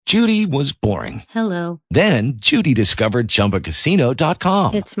Judy was boring. Hello. Then Judy discovered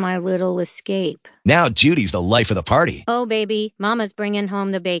ChumbaCasino.com. It's my little escape. Now Judy's the life of the party. Oh, baby, mama's bringing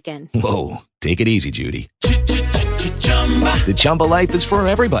home the bacon. Whoa, take it easy, Judy. The Chumba life is for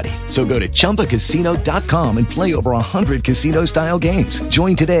everybody. So go to ChumbaCasino.com and play over 100 casino-style games.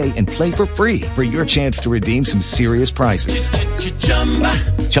 Join today and play for free for your chance to redeem some serious prizes.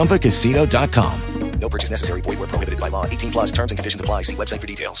 ChumbaCasino.com. No purchase necessary. Void where prohibited by law. 18 plus terms and conditions apply. See website for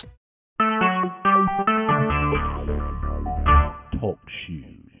details. Talk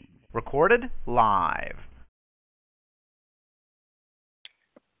shoes. Recorded live.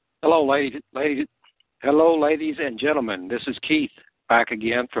 Hello, ladies and gentlemen. This is Keith back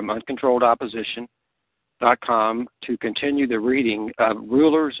again from UncontrolledOpposition.com to continue the reading of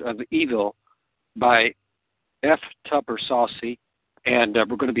Rulers of Evil by F. Tupper Saucy. And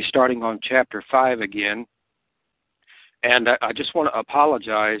we're going to be starting on Chapter 5 again. And I just want to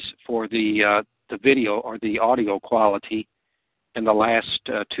apologize for the video or the audio quality in the last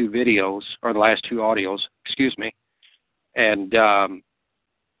two videos, or the last two audios, excuse me. And I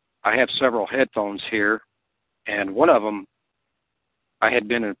have several headphones here, and one of them, I had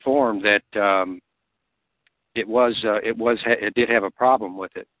been informed that it did have a problem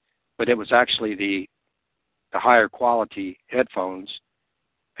with it, but it was actually the higher quality headphones,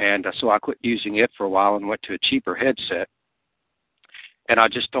 and so I quit using it for a while and went to a cheaper headset. And I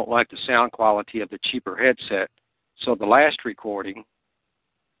just don't like the sound quality of the cheaper headset. So the last recording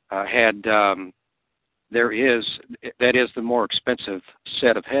that is the more expensive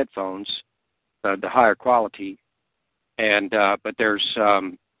set of headphones, the higher quality, and but there's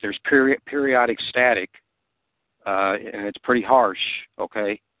periodic static, and it's pretty harsh.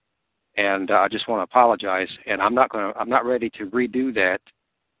 Okay. And I just want to apologize, and I'm not ready to redo that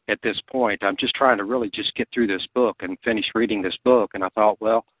at this point. I'm just trying to really just get through this book and finish reading this book. And I thought,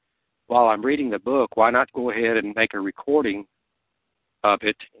 well, while I'm reading the book, why not go ahead and make a recording of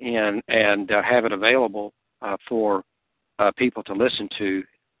it and have it available for people to listen to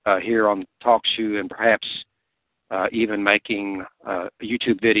here on TalkShoe, and perhaps even making a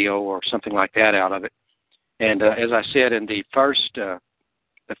YouTube video or something like that out of it. And as I said in the first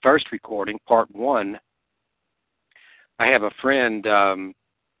recording, part 1, I have a friend,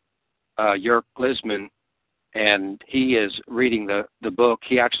 Jörg Glisman, and he is reading the book.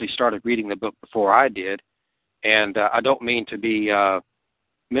 He actually started reading the book before I did, and I don't mean to be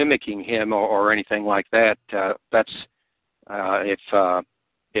mimicking him or anything like that. That's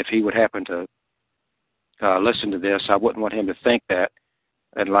if he would happen to listen to this, I wouldn't want him to think that.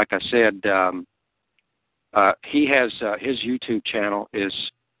 And like I said, he has his YouTube channel is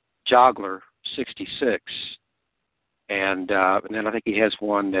Joggler66, and then I think he has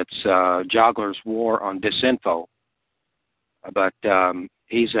one that's Joggler's War on Disinfo. But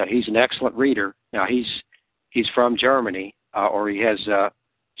he's an excellent reader. Now he's from Germany, or he has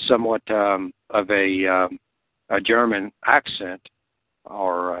somewhat of a German accent,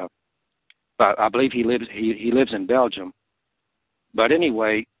 or but I believe he lives in Belgium. But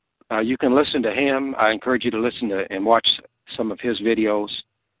anyway, you can listen to him. I encourage you to listen to and watch some of his videos,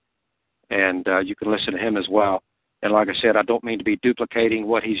 and you can listen to him as well. And like I said, I don't mean to be duplicating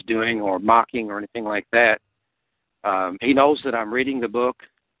what he's doing or mocking or anything like that. He knows that I'm reading the book,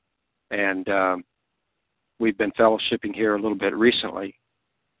 and we've been fellowshipping here a little bit recently.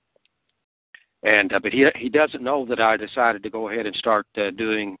 And but he doesn't know that I decided to go ahead and start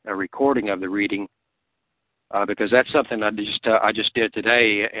doing a recording of the reading, because that's something I just did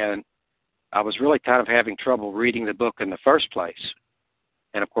today, and I was really kind of having trouble reading the book in the first place.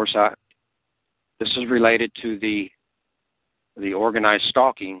 And of course, this is related to the organized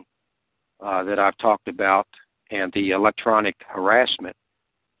stalking that I've talked about, and the electronic harassment,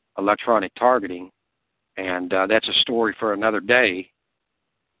 electronic targeting, and that's a story for another day.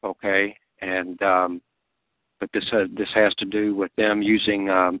 Okay, and but this has to do with them using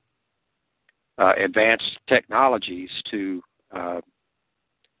advanced technologies to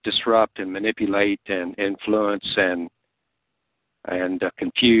disrupt and manipulate and influence and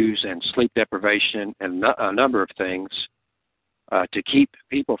confuse and sleep deprivation and a number of things to keep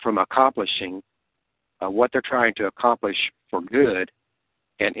people from accomplishing what they're trying to accomplish for good,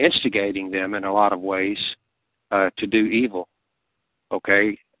 and instigating them in a lot of ways to do evil.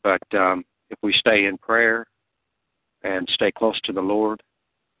 Okay, but if we stay in prayer and stay close to the Lord,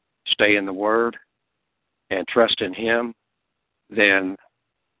 stay in the Word, and trust in Him, then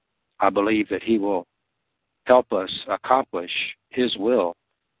I believe that He will help us accomplish His will.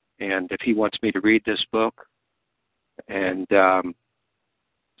 And if He wants me to read this book, and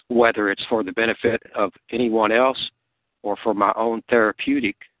whether it's for the benefit of anyone else or for my own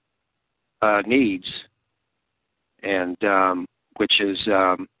therapeutic needs, and which is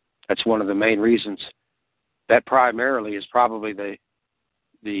that's one of the main reasons. That primarily is probably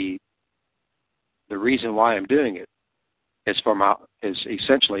the reason why I'm doing it. Is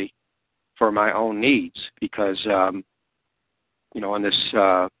essentially for my own needs, because in this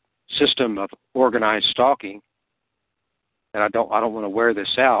system of organized stalking, and I don't want to wear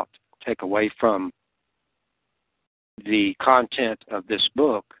this out, take away from the content of this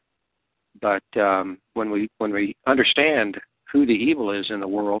book. But when we understand who the evil is in the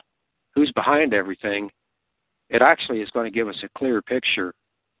world, who's behind everything, it actually is going to give us a clear picture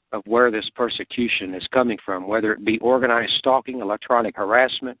of where this persecution is coming from, whether it be organized stalking, electronic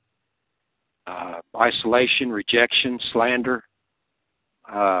harassment, isolation, rejection, slander,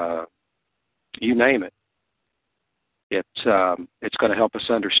 you name it. It's going to help us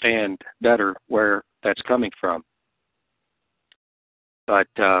understand better where that's coming from. But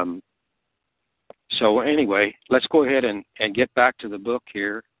so anyway, let's go ahead and get back to the book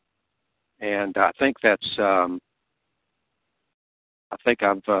here. And I think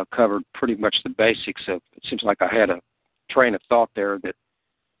I've covered pretty much the basics of. It seems like I had a train of thought there that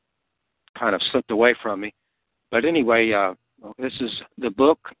kind of slipped away from me. But anyway, this is the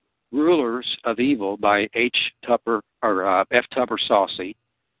book "Rulers of Evil" by F. Tupper Saucy.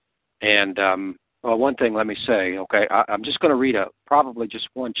 And one thing, let me say, okay, I'm just going to read probably just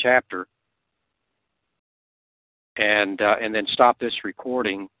one chapter, and then stop this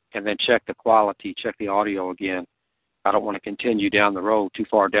recording, and then check the quality, check the audio again. I don't want to continue down the road, too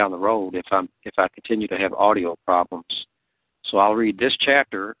far down the road, if I continue to have audio problems. So I'll read this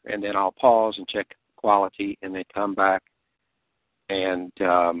chapter, and then I'll pause and check quality, and then come back, and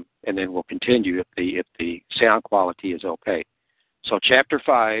then we'll continue if the sound quality is okay. So Chapter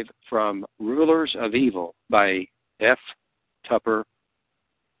 5 from Rulers of Evil by F. Tupper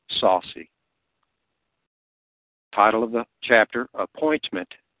Saucy. Title of the chapter: Appointment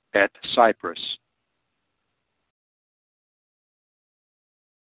at Cyprus.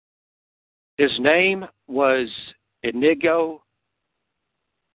 His name was Inigo,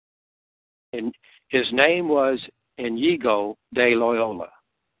 and his name was Inigo de Loyola.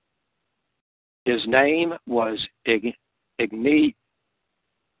 His name was Inigo.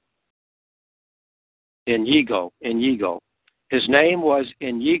 His name was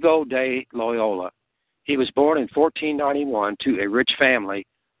Inigo de Loyola. He was born in 1491 to a rich family,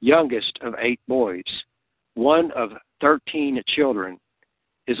 youngest of 8 boys, one of 13 children.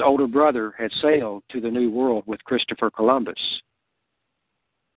 His older brother had sailed to the New World with Christopher Columbus.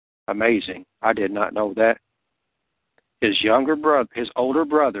 Amazing. I did not know that. His older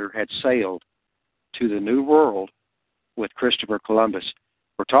brother had sailed to the New World with Christopher Columbus.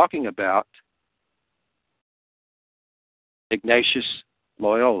 We're talking about Ignatius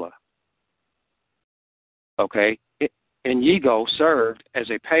Loyola. Okay. Inigo served as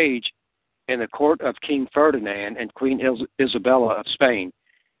a page in the court of King Ferdinand and Queen Isabella of Spain.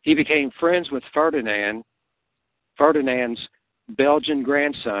 He became friends with Ferdinand's Belgian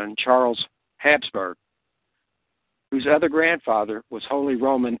grandson, Charles Habsburg, whose other grandfather was Holy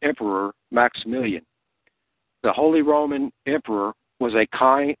Roman Emperor Maximilian. The Holy Roman Emperor was a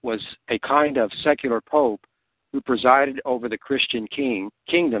kind of secular pope who presided over the Christian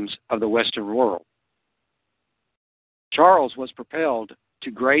kingdoms of the Western world. Charles was propelled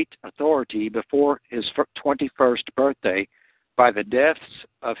to great authority before his 21st birthday by the deaths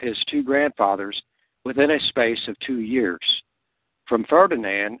of his 2 grandfathers within a space of 2 years. From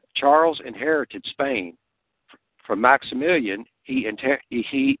Ferdinand, Charles inherited Spain. From Maximilian, he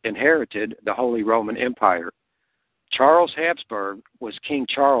inherited the Holy Roman Empire. Charles Habsburg was King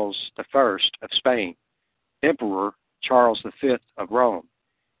Charles I of Spain, Emperor Charles V of Rome.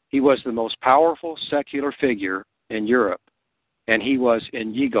 He was the most powerful secular figure in Europe, and he was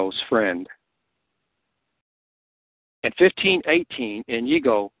Inigo's friend. In 1518,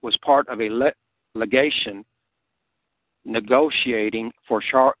 Inigo was part of a legation negotiating for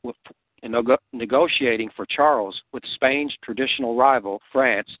Charles with Spain's traditional rival,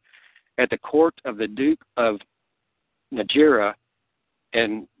 France, at the court of the Duke of Najera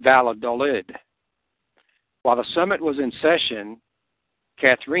in Valladolid. While the summit was in session,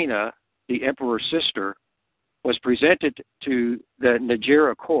 Katharina, the emperor's sister, was presented to the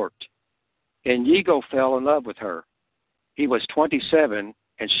Najera court. Inigo fell in love with her. He was 27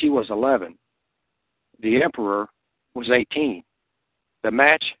 and she was 11. The emperor was 18. The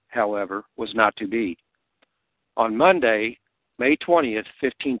match, however, was not to be. On Monday, May 20th,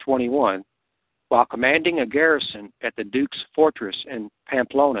 1521, while commanding a garrison at the Duke's fortress in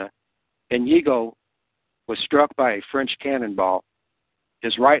Pamplona, Inigo was struck by a French cannonball.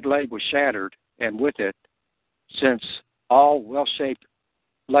 His right leg was shattered, and with it, since a well-shaped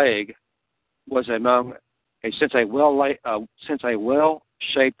leg was among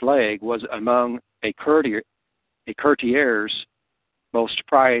a courtier's most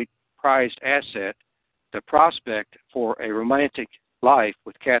prized asset, the prospect for a romantic life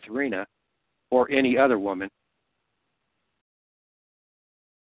with Katharina or any other woman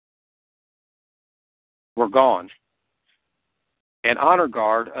were gone. An honor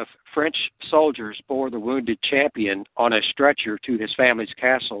guard of French soldiers bore the wounded champion on a stretcher to his family's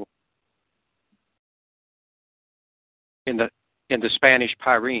castle in the Spanish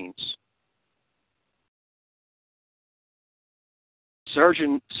Pyrenees.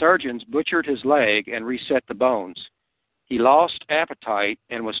 Surgeons butchered his leg and reset the bones. He lost appetite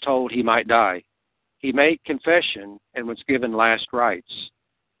and was told he might die. He made confession and was given last rites.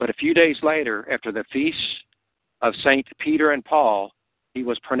 But a few days later, after the feast of St. Peter and Paul, he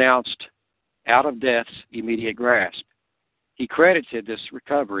was pronounced out of death's immediate grasp. He credited this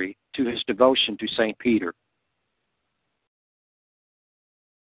recovery to his devotion to St. Peter.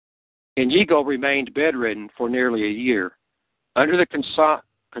 Inigo remained bedridden for nearly a year. Under the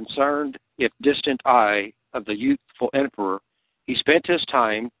concerned, if distant eye of the youthful emperor, he spent his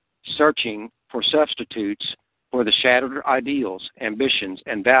time searching for substitutes for the shattered ideals, ambitions,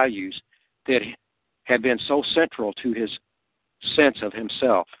 and values that had been so central to his sense of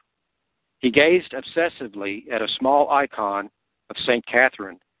himself. He gazed obsessively at a small icon of St.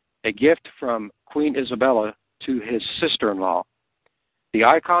 Catherine, a gift from Queen Isabella to his sister-in-law. The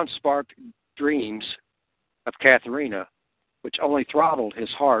icon sparked dreams of Katharina, which only throttled his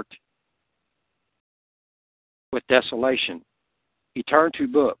heart with desolation. He turned to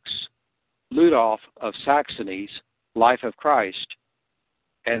books, Ludolf of Saxony's Life of Christ,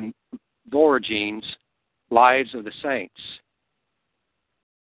 and Voragines' Lives of the Saints,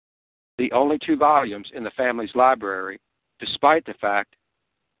 the only two volumes in the family's library, despite the fact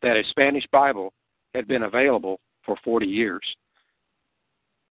that a Spanish Bible had been available for 40 years.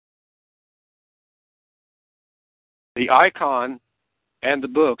 The icon and the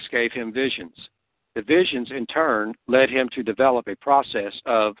books gave him visions. The visions, in turn, led him to develop a process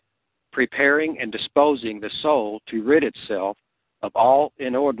of preparing and disposing the soul to rid itself of all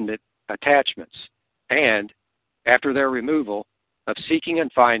inordinate attachments, and, after their removal, of seeking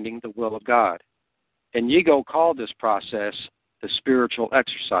and finding the will of God. Inigo called this process the spiritual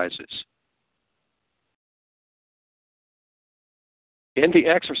exercises. In the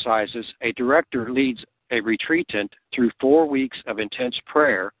exercises, a director leads a retreatant through 4 weeks of intense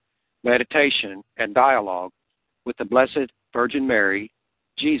prayer, meditation, and dialogue with the Blessed Virgin Mary,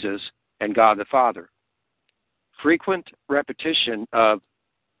 Jesus, and God the Father. Frequent repetition of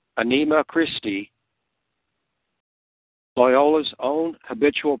Anima Christi, Loyola's own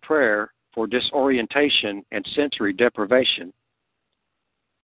habitual prayer for disorientation and sensory deprivation,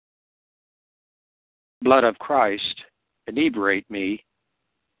 Blood of Christ, inebriate me.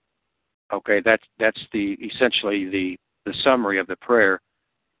 Okay, that's essentially the summary of the prayer,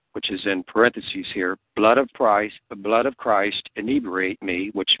 which is in parentheses here. Blood of Christ, inebriate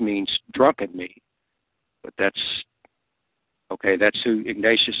me, which means drunken me. But that's who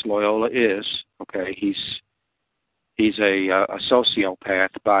Ignatius Loyola is. Okay, he's a sociopath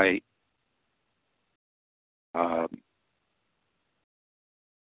by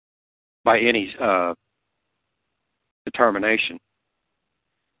any determination.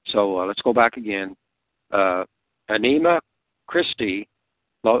 So let's go back again. Anima Christi,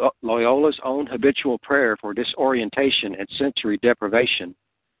 Loyola's own habitual prayer for disorientation and sensory deprivation,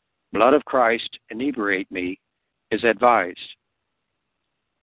 Blood of Christ, inebriate me, is advised.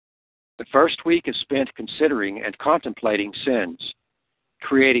 The first week is spent considering and contemplating sins,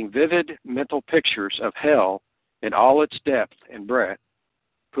 creating vivid mental pictures of hell in all its depth and breadth,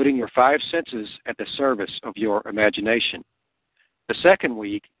 putting your 5 senses at the service of your imagination. The second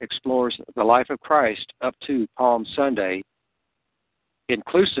week explores the life of Christ up to Palm Sunday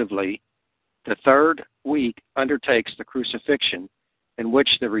inclusively. The third week undertakes the crucifixion, in which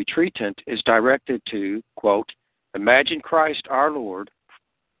the retreatant is directed to, quote, imagine Christ our Lord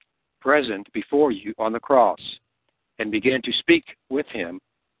present before you on the cross, and begin to speak with him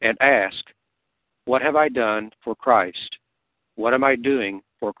and ask, what have I done for Christ? What am I doing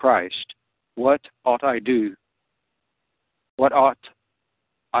for Christ? What ought I do? What ought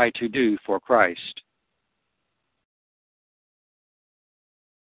I to do for Christ?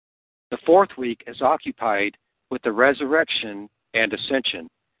 The fourth week is occupied with the resurrection and ascension,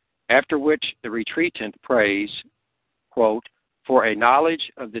 after which the retreatant prays, quote, for a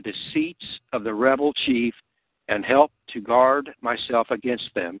knowledge of the deceits of the rebel chief and help to guard myself against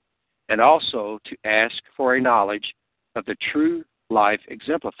them, and also to ask for a knowledge of the true life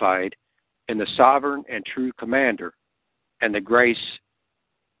exemplified in the sovereign and true commander, and the grace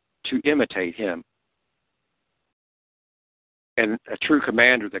to imitate him. And a true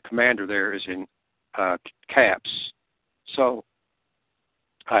commander, the commander there is in caps. So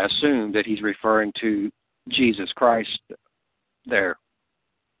I assume that he's referring to Jesus Christ there.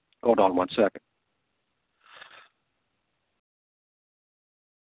 Hold on one second.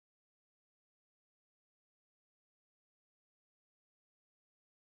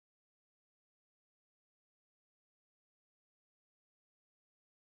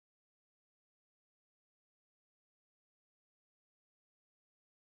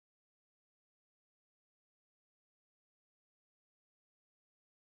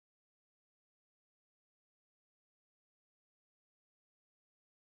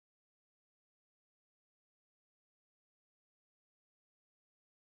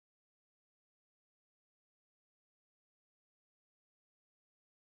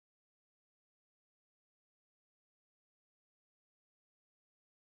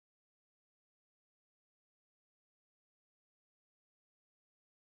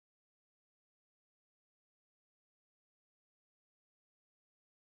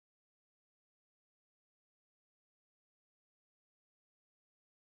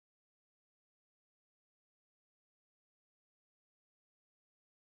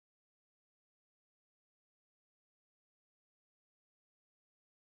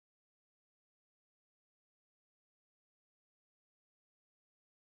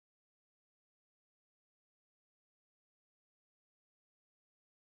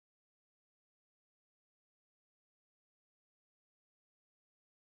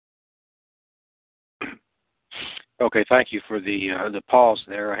 Okay, thank you for the pause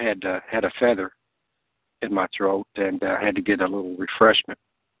there. I had a feather in my throat and had to get a little refreshment.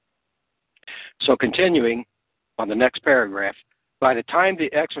 So continuing on the next paragraph, by the time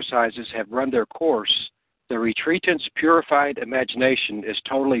the exercises have run their course, the retreatant's purified imagination is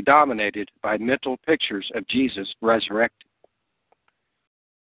totally dominated by mental pictures of Jesus resurrected.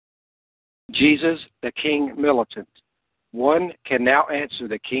 Jesus, the King militant. One can now answer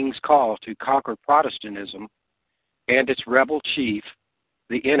the King's call to conquer Protestantism and its rebel chief,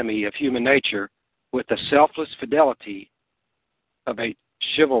 the enemy of human nature, with the selfless fidelity of a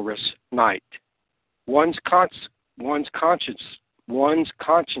chivalrous knight. One's consciousness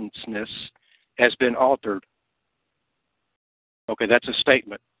has been altered. Okay, that's a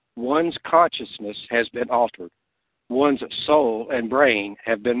statement. One's consciousness has been altered. One's soul and brain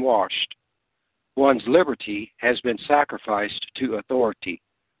have been washed. One's liberty has been sacrificed to authority.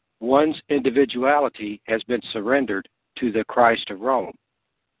 One's individuality has been surrendered to the Christ of Rome.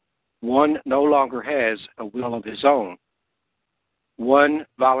 One no longer has a will of his own. One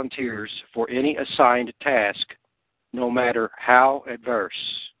volunteers for any assigned task, no matter how adverse.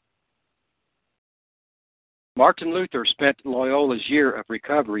 Martin Luther spent Loyola's year of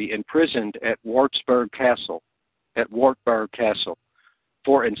recovery imprisoned at Wartburg Castle,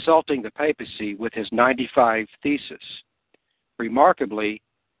 for insulting the papacy with his 95 Theses. Remarkably,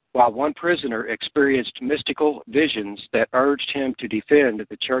 while one prisoner experienced mystical visions that urged him to defend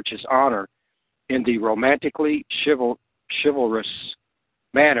the Church's honor in the romantically chivalrous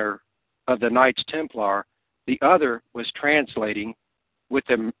manner of the Knights Templar, the other was translating, with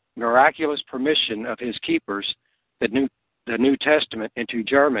the miraculous permission of his keepers, the New Testament into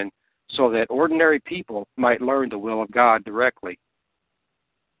German so that ordinary people might learn the will of God directly.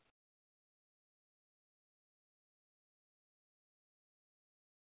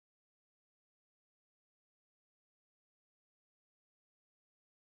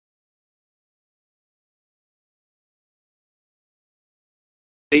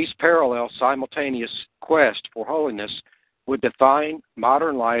 These parallel, simultaneous quests for holiness would define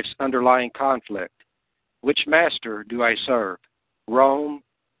modern life's underlying conflict. Which master do I serve, Rome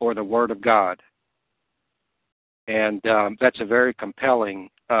or the Word of God? And that's a very compelling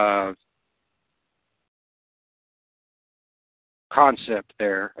concept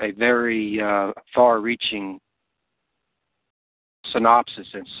there, a very far-reaching synopsis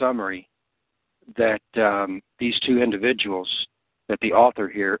and summary that these two individuals that the author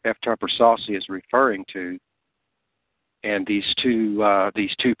here, F. Tupper Saucy, is referring to, and these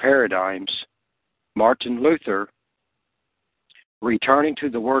two paradigms, Martin Luther returning to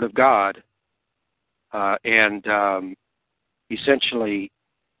the Word of God and essentially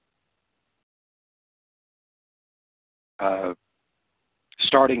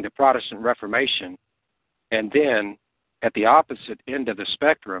starting the Protestant Reformation, and then at the opposite end of the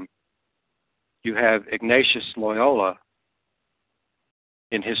spectrum, you have Ignatius Loyola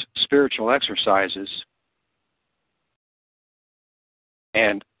in his spiritual exercises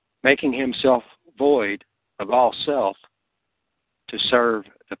and making himself void of all self to serve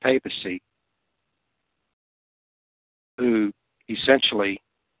the papacy, who essentially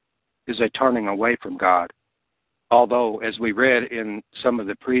is a turning away from God. Although, as we read in some of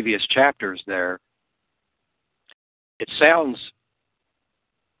the previous chapters there, it sounds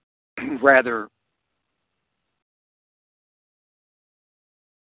rather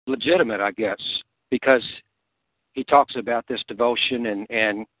legitimate, I guess, because he talks about this devotion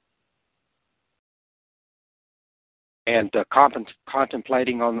and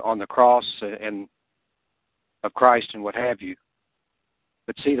contemplating on the cross and of Christ and what have you.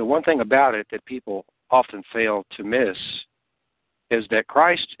 But see, the one thing about it that people often fail to miss is that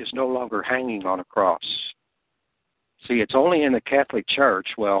Christ is no longer hanging on a cross. See, it's only in the Catholic Church,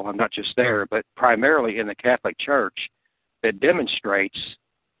 well, I'm not just there, but primarily in the Catholic Church, that demonstrates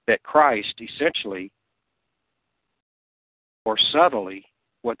that Christ essentially, or subtly,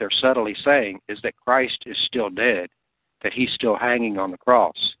 what they're subtly saying is that Christ is still dead, that he's still hanging on the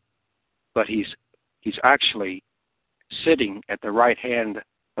cross, but he's actually sitting at the right hand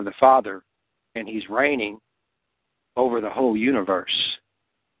of the Father, and he's reigning over the whole universe.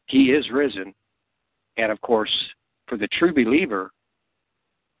 He is risen, and of course, for the true believer,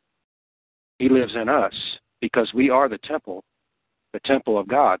 he lives in us because we are the temple of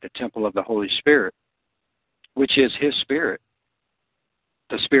God, the temple of the Holy Spirit, which is his Spirit,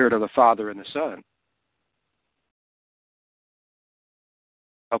 the Spirit of the Father and the Son.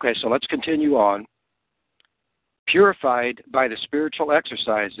 Okay, so let's continue on. Purified by the spiritual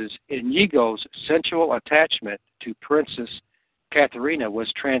exercises, Inigo's sensual attachment to Princess Katharina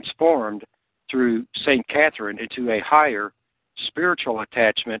was transformed through St. Catherine into a higher spiritual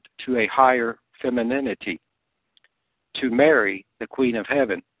attachment to a higher femininity, to Mary, the Queen of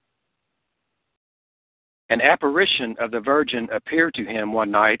Heaven. An apparition of the Virgin appeared to him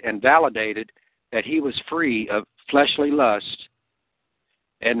one night and validated that he was free of fleshly lust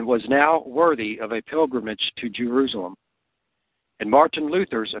and was now worthy of a pilgrimage to Jerusalem. In Martin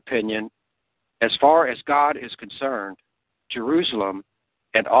Luther's opinion, as far as God is concerned, Jerusalem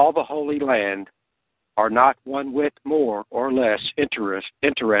and all the Holy Land are not one whit more or less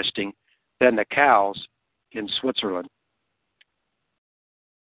interesting than the cows in Switzerland.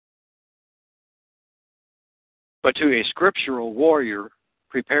 But to a scriptural warrior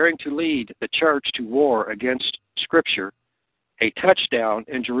preparing to lead the church to war against Scripture, a touchdown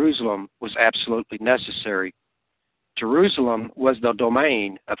in Jerusalem was absolutely necessary. Jerusalem was the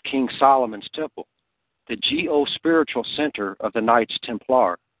domain of King Solomon's temple, the geo-spiritual center of the Knights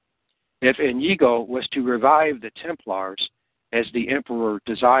Templar. If Inigo was to revive the Templars, as the emperor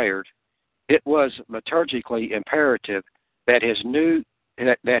desired, it was liturgically imperative that his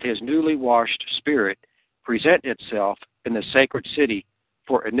newly washed spirit present itself in the sacred city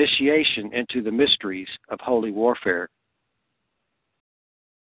for initiation into the mysteries of holy warfare.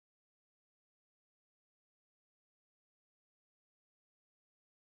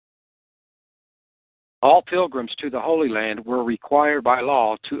 All pilgrims to the Holy Land were required by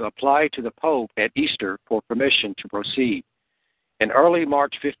law to apply to the Pope at Easter for permission to proceed. In early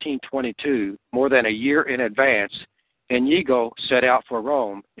March 1522, more than a year in advance, Inigo set out for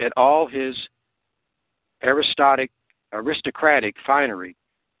Rome in all his aristocratic finery,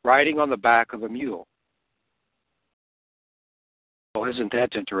 riding on the back of a mule. Well, isn't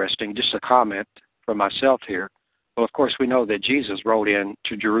that interesting? Just a comment from myself here. Well, of course, we know that Jesus rode in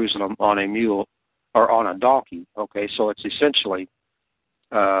to Jerusalem on a mule or on a donkey. Okay, so it's essentially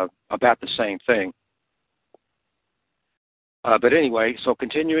about the same thing. But anyway, so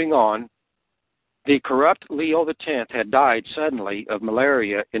continuing on, the corrupt Leo X had died suddenly of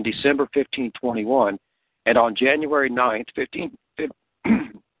malaria in December 1521, and on January 9th,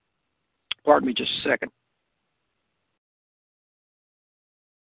 pardon me just a second.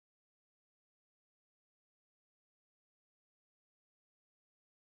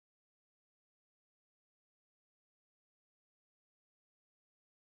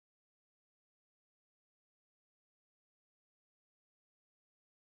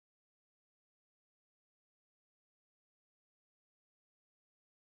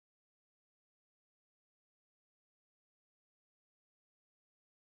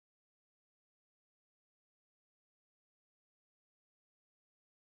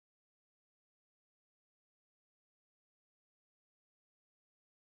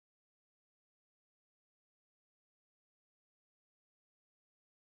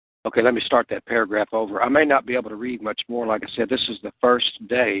 Okay, let me start that paragraph over. I may not be able to read much more. Like I said, this is the first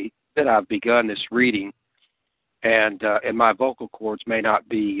day that I've begun this reading, and my vocal cords may not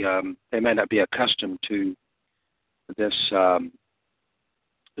be accustomed to this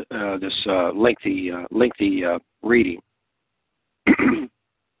lengthy reading.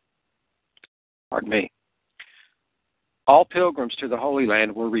 Pardon me. All pilgrims to the Holy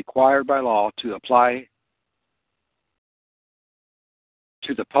Land were required by law to apply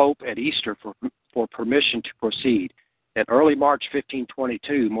to the Pope at Easter for permission to proceed. In early March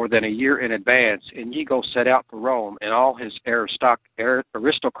 1522, more than a year in advance, Inigo set out for Rome in all his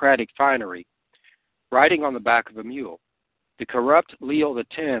aristocratic finery, riding on the back of a mule. The corrupt Leo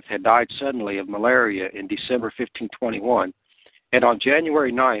X had died suddenly of malaria in December 1521, and on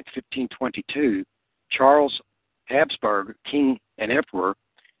January 9, 1522, Charles Habsburg, king and emperor,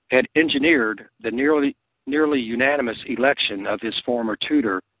 had engineered the nearly unanimous election of his former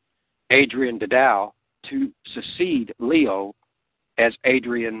tutor, Adrian Didau, to succeed Leo as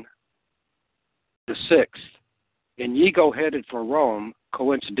Adrian VI. Inigo headed for Rome,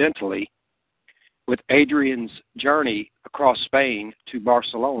 coincidentally, with Adrian's journey across Spain to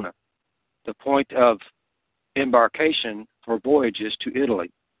Barcelona, the point of embarkation for voyages to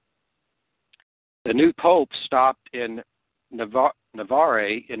Italy. The new pope stopped in Navarre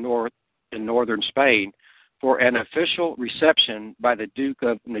in northern Spain for an official reception by the Duke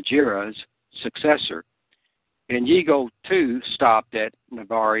of Najera's successor. Inigo, too, stopped at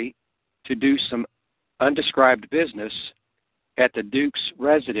Navarre to do some undescribed business at the Duke's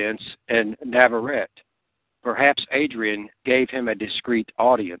residence in Navarrete. Perhaps Adrian gave him a discreet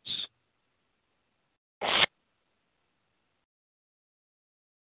audience.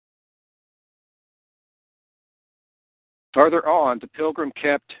 Further on, the pilgrim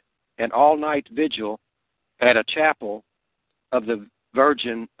kept an all-night vigil at a chapel of the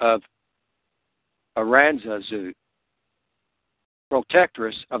Virgin of Aranzazu,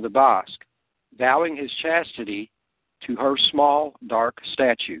 protectress of the Basque, vowing his chastity to her small, dark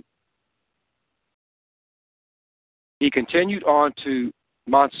statue. He continued on to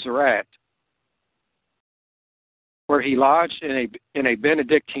Montserrat, where he lodged in a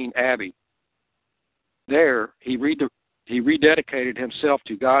Benedictine abbey. There, he rededicated himself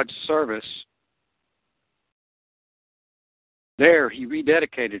to God's service.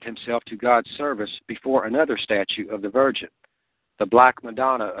 Before another statue of the Virgin, the Black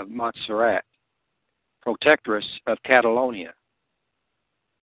Madonna of Montserrat, protectress of Catalonia,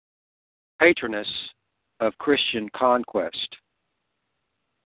 patroness of Christian conquest.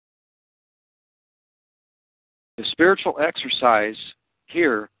 The spiritual exercise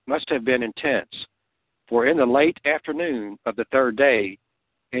here must have been intense, for in the late afternoon of the third day,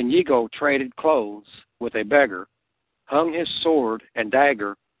 Inigo traded clothes with a beggar, hung his sword and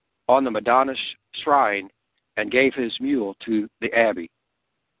dagger on the Madonna's shrine, and gave his mule to the abbey.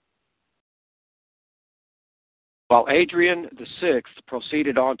 While Adrian VI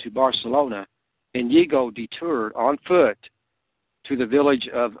proceeded on to Barcelona, Inigo detoured on foot to the village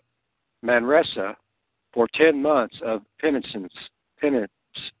of Manresa for 10 months of penances,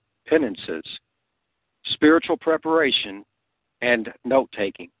 spiritual preparation, and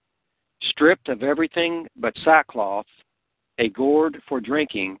note-taking. Stripped of everything but sackcloth, a gourd for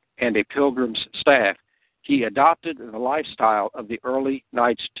drinking, and a pilgrim's staff, he adopted the lifestyle of the early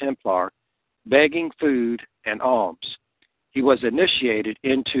Knights Templar, begging food and alms. He was initiated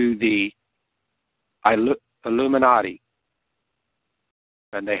into the Illuminati,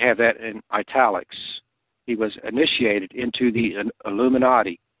 and they have that in italics. He was initiated into the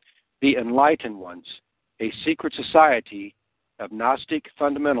Illuminati, the Enlightened Ones, a secret society of Gnostic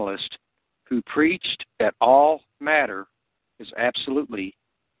fundamentalists who preached that all matter is absolutely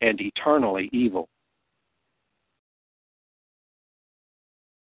and eternally evil.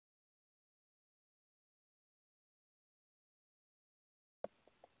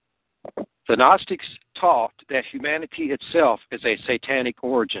 The Gnostics taught that humanity itself is a satanic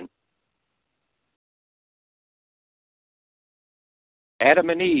origin. Adam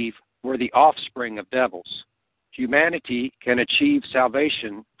and Eve were the offspring of devils. Humanity can achieve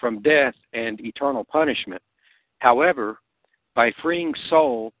salvation from death and eternal punishment. However, by freeing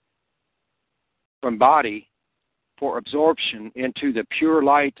soul from body for absorption into the pure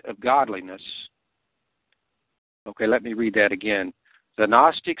light of godliness. Okay, let me read that again. The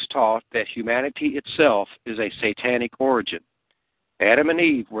Gnostics taught that humanity itself is a satanic origin. Adam and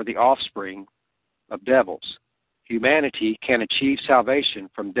Eve were the offspring of devils. Humanity can achieve salvation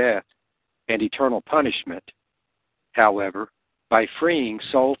from death and eternal punishment, however, by freeing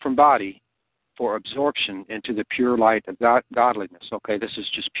soul from body for absorption into the pure light of godliness. Okay, this is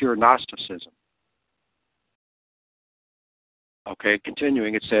just pure Gnosticism. Okay,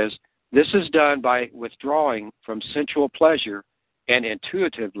 continuing, it says, this is done by withdrawing from sensual pleasure and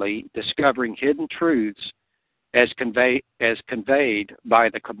intuitively discovering hidden truths as conveyed by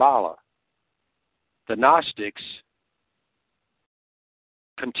the Kabbalah. The Gnostics'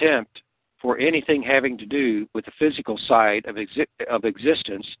 contempt for anything having to do with the physical side of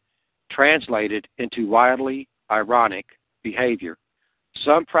existence translated into wildly ironic behavior.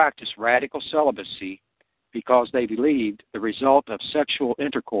 Some practiced radical celibacy because they believed the result of sexual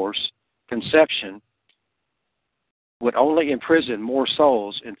intercourse, conception, would only imprison more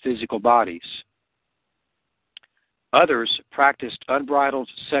souls in physical bodies. Others practiced unbridled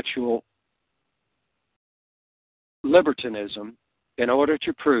sexual libertinism in order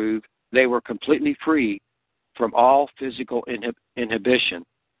to prove they were completely free from all physical inhibition.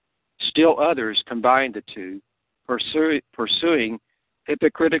 Still others combined the two, pursuing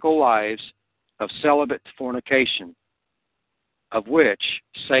hypocritical lives of celibate fornication, of which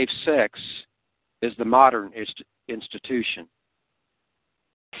safe sex is the modern institution.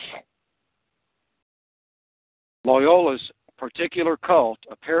 Loyola's particular cult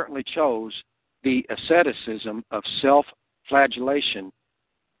apparently chose the asceticism of self-flagellation,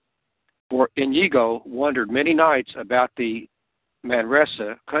 for Inigo wandered many nights about the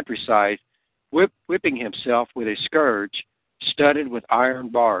Manresa countryside, whipping himself with a scourge studded with iron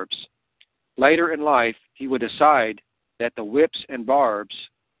barbs. Later in life, he would decide that the whips and barbs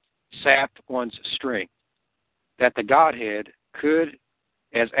sapped one's strength, that the Godhead could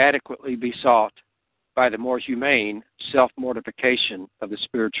as adequately be sought by the more humane self-mortification of the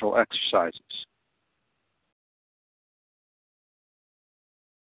spiritual exercises.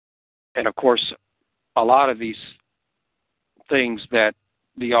 And of course, a lot of these things that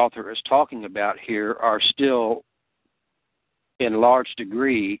the author is talking about here are still in large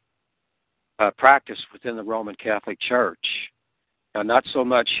degree practiced within the Roman Catholic Church. Now, not so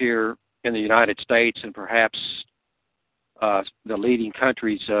much here in the United States and perhaps the leading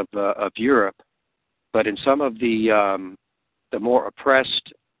countries of Europe, but in some of the more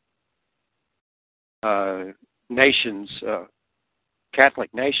oppressed nations,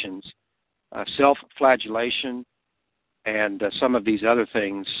 Catholic nations, self-flagellation and some of these other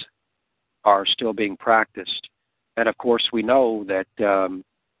things are still being practiced. And of course, we know that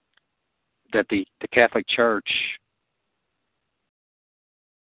that the Catholic Church,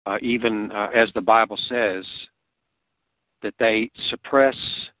 even as the Bible says, that they suppress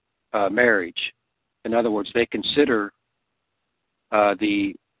marriage. In other words, they consider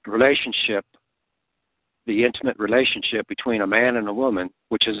the relationship, the intimate relationship between a man and a woman,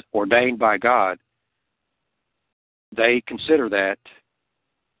 which is ordained by God, they consider that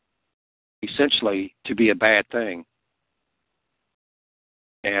essentially to be a bad thing.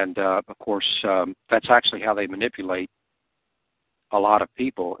 And, of course, that's actually how they manipulate a lot of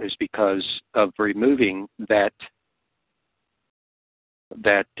people, is because of removing that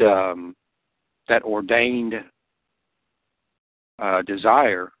ordained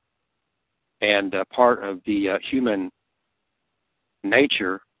desire and part of the human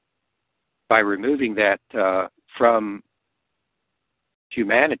nature. By removing that from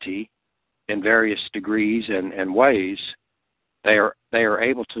humanity in various degrees and ways, they are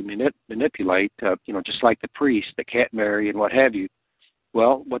able to manipulate, just like the priests that can't marry and what have you.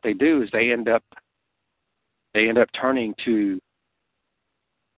 Well, what they do is they end up turning to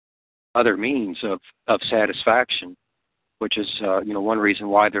other means of satisfaction, which is one reason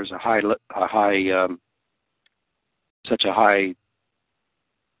why there's such a high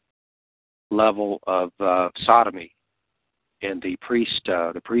level of sodomy in the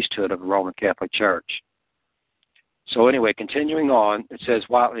priesthood of the Roman Catholic Church. So anyway, continuing on, it says,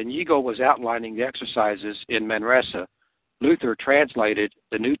 while Inigo was outlining the exercises in Manresa, Luther translated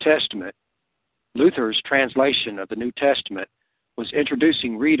the New Testament. Luther's translation of the New Testament was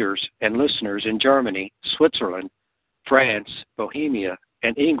introducing readers and listeners in Germany, Switzerland, France, Bohemia,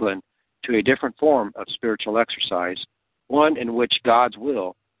 and England to a different form of spiritual exercise, one in which God's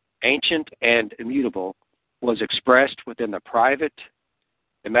will, ancient and immutable, was expressed within the private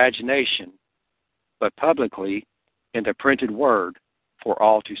imagination, but publicly in the printed word for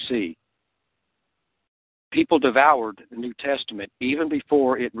all to see. People devoured the New Testament even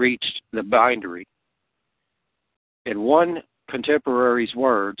before it reached the bindery. In one contemporary's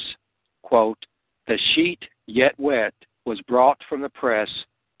words, quote, the sheet yet wet was brought from the press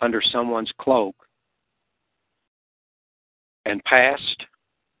under someone's cloak and passed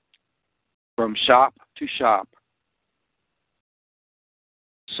from shop to shop.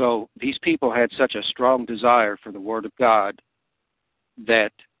 So these people had such a strong desire for the Word of God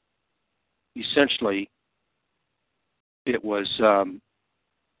that essentially it was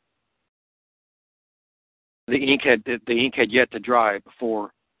the ink had yet to dry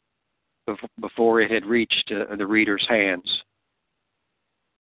before it had reached the reader's hands.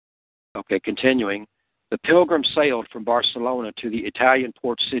 Okay, continuing. The Pilgrim sailed from Barcelona to the Italian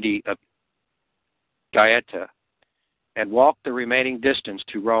port city of Gaeta and walked the remaining distance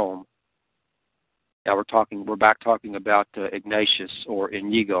to Rome. Now we're back talking about Ignatius or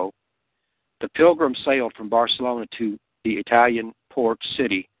Inigo. The Pilgrim sailed from Barcelona to the Italian port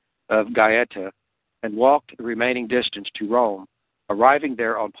city of Gaeta and walked the remaining distance to Rome, arriving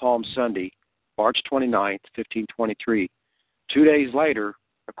there on Palm Sunday, March 29, 1523. 2 days later,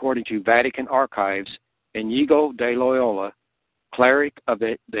 according to Vatican archives, Inigo de Loyola, cleric of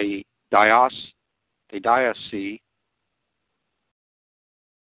the diocese,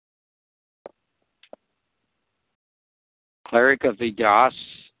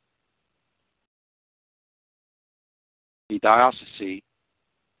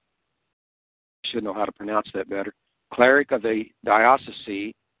 should know how to pronounce that better. Cleric of the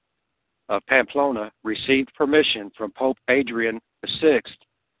diocese of Pamplona received permission from Pope Adrian VI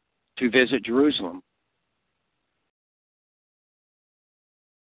to visit Jerusalem.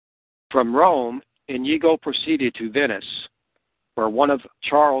 From Rome, Inigo proceeded to Venice, where one of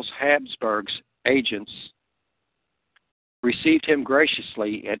Charles Habsburg's agents received him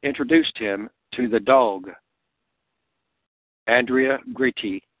graciously and introduced him to the Doge, Andrea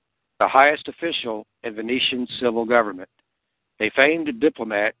Gritti, the highest official in Venetian civil government. A famed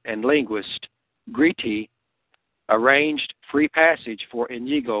diplomat and linguist, Gritti arranged free passage for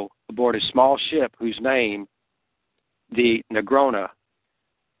Inigo aboard a small ship whose name, the Negrona,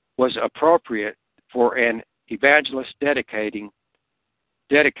 was appropriate for an evangelist dedicated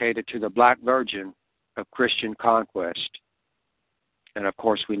to the Black Virgin of Christian conquest. And of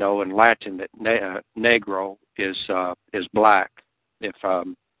course, we know in Latin that negro is black, if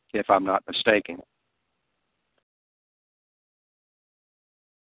I'm not mistaken.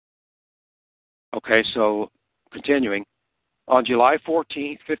 Okay, so continuing. On July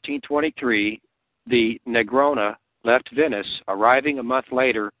 14, 1523, the Negrona left Venice, arriving a month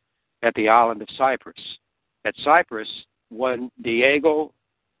later at the island of Cyprus. At Cyprus, one Diego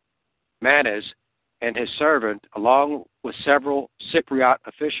Manes and his servant, along with several Cypriot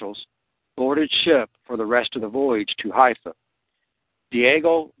officials, boarded ship for the rest of the voyage to Haifa.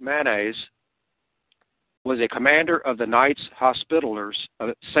 Diego Manes was a commander of the Knights Hospitallers of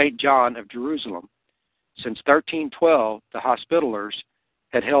St. John of Jerusalem. Since 1312, the Hospitallers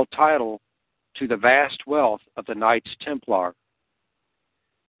had held title to the vast wealth of the Knights Templar.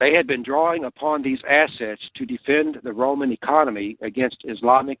 They had been drawing upon these assets to defend the Roman economy against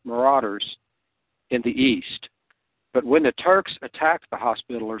Islamic marauders in the east. But when the Turks attacked the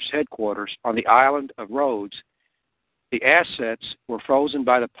Hospitallers' headquarters on the island of Rhodes, the assets were frozen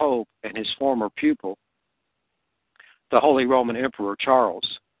by the Pope and his former pupil, the Holy Roman Emperor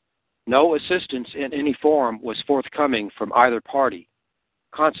Charles. No assistance in any form was forthcoming from either party.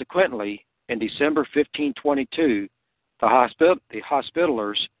 Consequently, in December 1522, the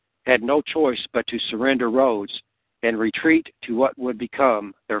Hospitallers had no choice but to surrender Rhodes and retreat to what would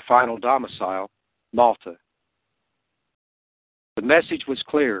become their final domicile, Malta. The message was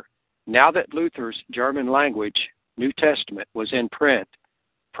clear. Now that Luther's German language New Testament was in print,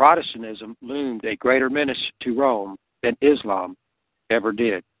 Protestantism loomed a greater menace to Rome than Islam ever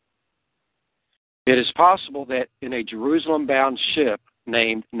did. It is possible that in a Jerusalem-bound ship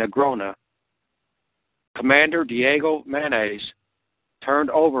named Negrona, Commander Diego Manes turned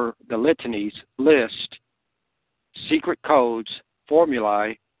over the litanies, list, secret codes,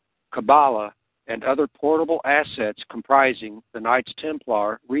 formulae, Kabbalah, and other portable assets comprising the Knights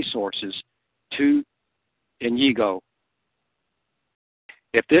Templar resources to Inigo.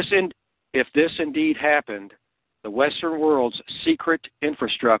 If this indeed happened, the Western world's secret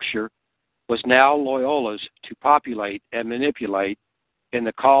infrastructure was now Loyola's to populate and manipulate in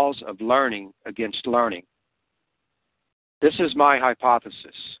the cause of learning against learning. This is my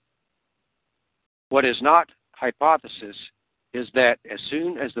hypothesis. What is not hypothesis is that as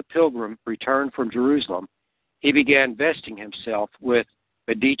soon as the pilgrim returned from Jerusalem, he began vesting himself with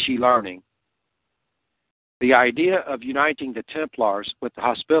Medici learning. The idea of uniting the Templars with the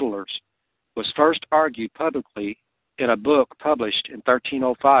Hospitallers was first argued publicly in a book published in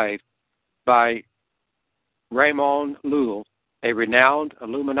 1305 by Raymond Lull, a renowned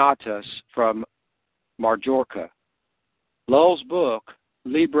Illuminatus from Majorca. Lull's book,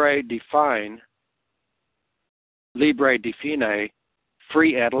 Libre de Fine,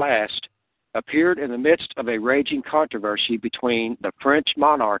 Free at Last, appeared in the midst of a raging controversy between the French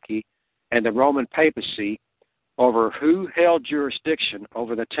monarchy and the Roman papacy over who held jurisdiction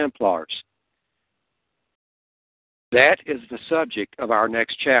over the Templars. That is the subject of our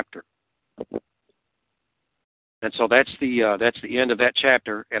next chapter. And so that's the end of that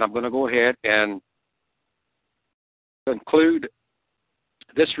chapter, and I'm going to go ahead and conclude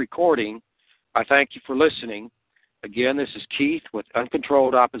this recording. I thank you for listening. Again, this is Keith with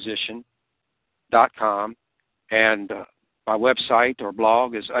uncontrolledopposition.com, and my website or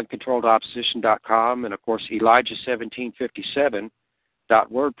blog is uncontrolledopposition.com, and of course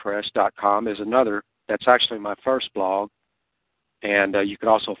Elijah1757.wordpress.com is another. That's actually my first blog, and you can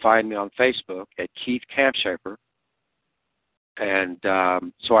also find me on Facebook at Keith Campshaper. And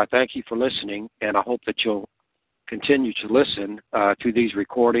so I thank you for listening, and I hope that you'll continue to listen to these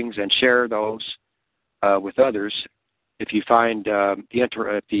recordings and share those with others if you find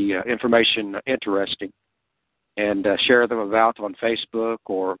the information interesting, and share them about on Facebook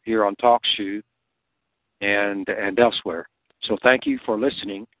or here on TalkShoe and elsewhere. So thank you for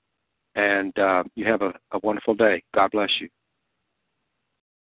listening, and you have a wonderful day. God bless you.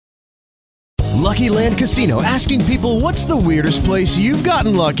 Lucky Land Casino, asking people, what's the weirdest place you've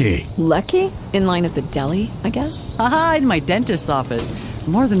gotten lucky? Lucky? In line at the deli, I guess? Aha, in my dentist's office.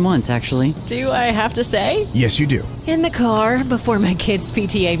 More than once, actually. Do I have to say? Yes, you do. In the car before my kids'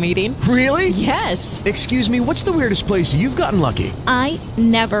 PTA meeting. Really? Yes. Excuse me, what's the weirdest place you've gotten lucky? I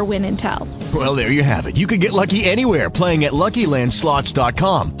never win and tell. Well, there you have it. You can get lucky anywhere, playing at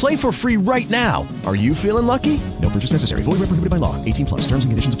LuckyLandSlots.com. Play for free right now. Are you feeling lucky? No purchase necessary. Void where prohibited by law. 18+. Terms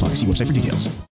and conditions apply. See website for details.